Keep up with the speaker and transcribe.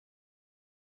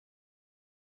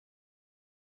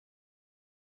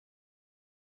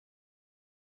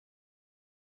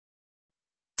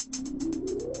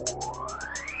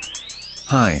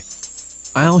Hi.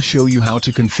 I'll show you how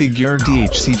to configure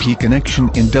DHCP connection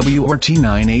in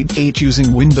WRT-988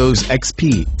 using Windows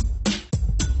XP.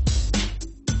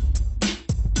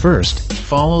 First,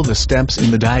 follow the steps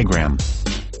in the diagram.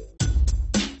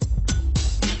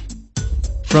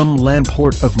 From LAN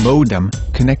port of modem,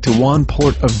 connect to WAN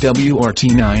port of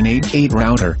WRT-988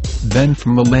 router, then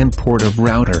from the LAN port of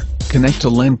router, connect to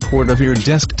LAN port of your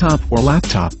desktop or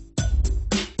laptop.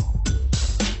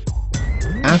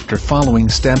 After following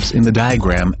steps in the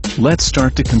diagram, let's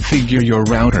start to configure your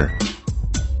router.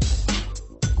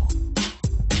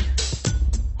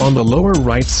 On the lower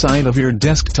right side of your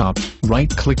desktop,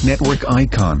 right-click Network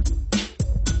icon.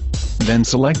 Then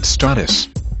select Status.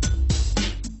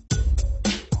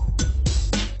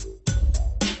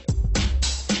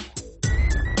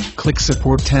 Click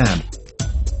Support tab.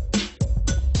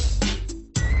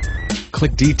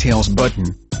 Click Details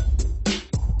button.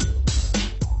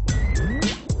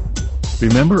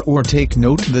 Remember or take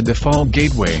note the default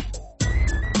gateway.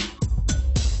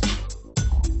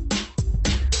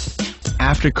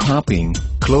 After copying,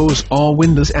 close all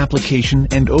Windows application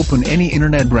and open any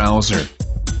internet browser.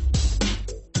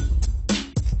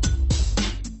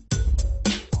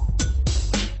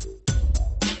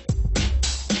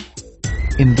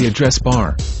 In the address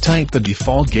bar, type the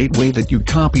default gateway that you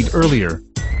copied earlier.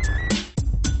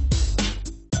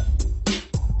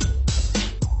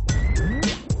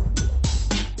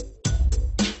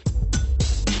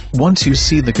 Once you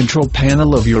see the control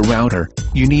panel of your router,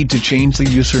 you need to change the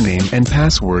username and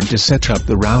password to set up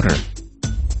the router.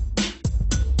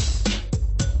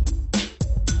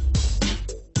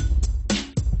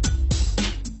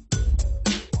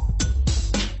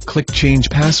 Click Change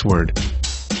Password.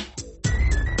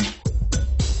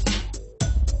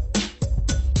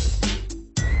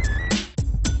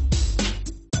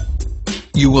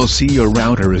 You will see your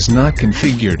router is not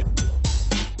configured.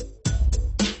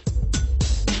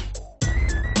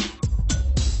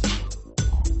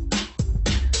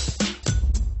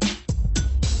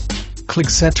 Click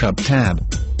Setup tab.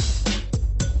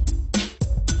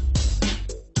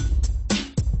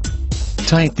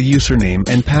 Type the username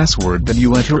and password that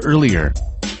you entered earlier.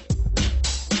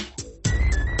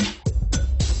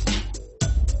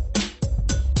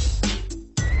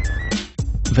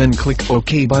 Then click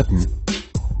OK button.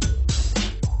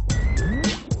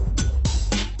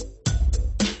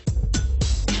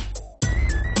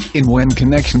 In WAN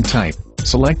connection type,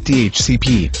 select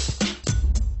DHCP.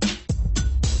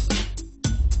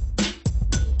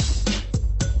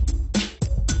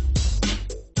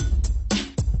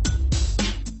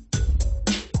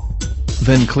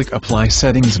 Then click Apply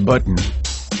Settings button.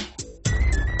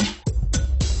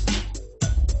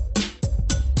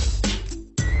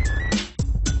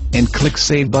 And click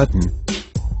Save button.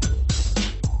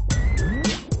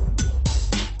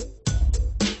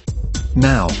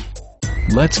 Now,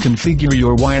 let's configure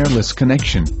your wireless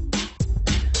connection.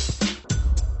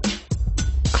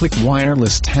 Click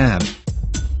Wireless tab.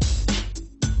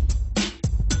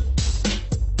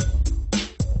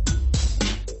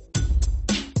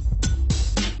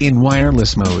 In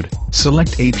wireless mode,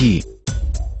 select AP.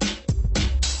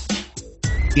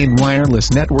 In wireless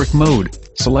network mode,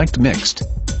 select Mixed.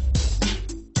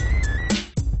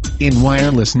 In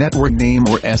wireless network name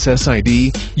or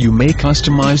SSID, you may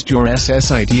customize your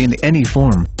SSID in any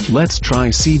form. Let's try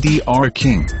CDR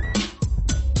King.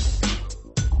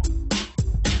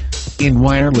 In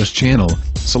wireless channel,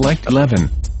 select 11.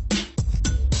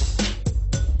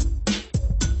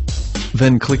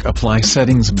 Then click Apply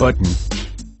Settings button.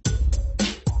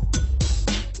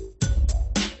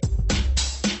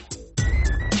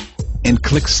 And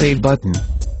click Save button.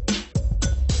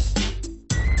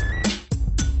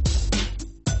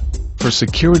 For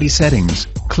security settings,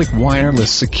 click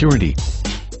Wireless Security.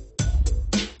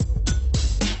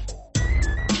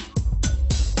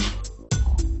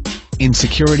 In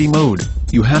security mode,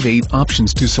 you have 8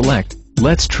 options to select.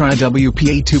 Let's try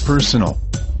WPA2 Personal.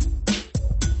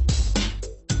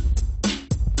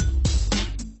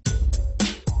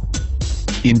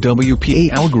 In WPA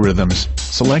Algorithms,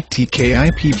 select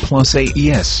TKIP plus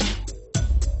AES.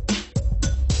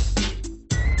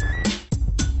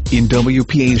 In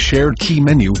WPA's Shared Key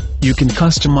menu, you can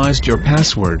customize your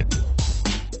password.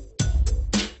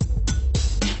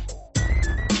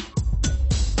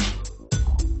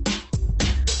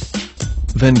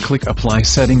 Then click Apply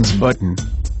Settings button.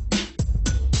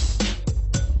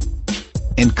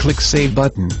 And click Save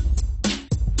button.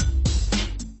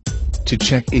 To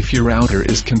check if your router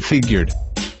is configured,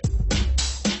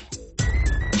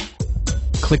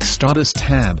 click Status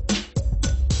tab.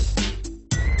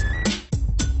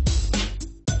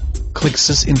 click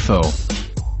sysinfo.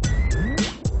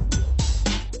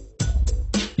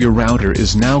 Your router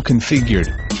is now configured.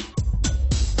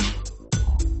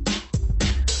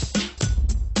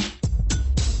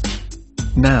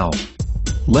 Now,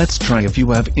 let's try if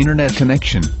you have internet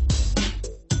connection.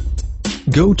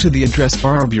 Go to the address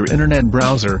bar of your internet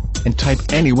browser, and type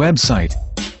any website.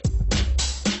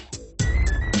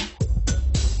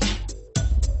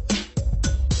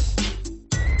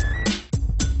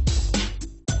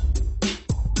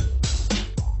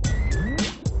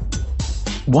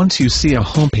 Once you see a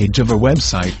homepage of a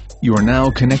website, you are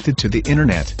now connected to the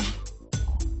internet.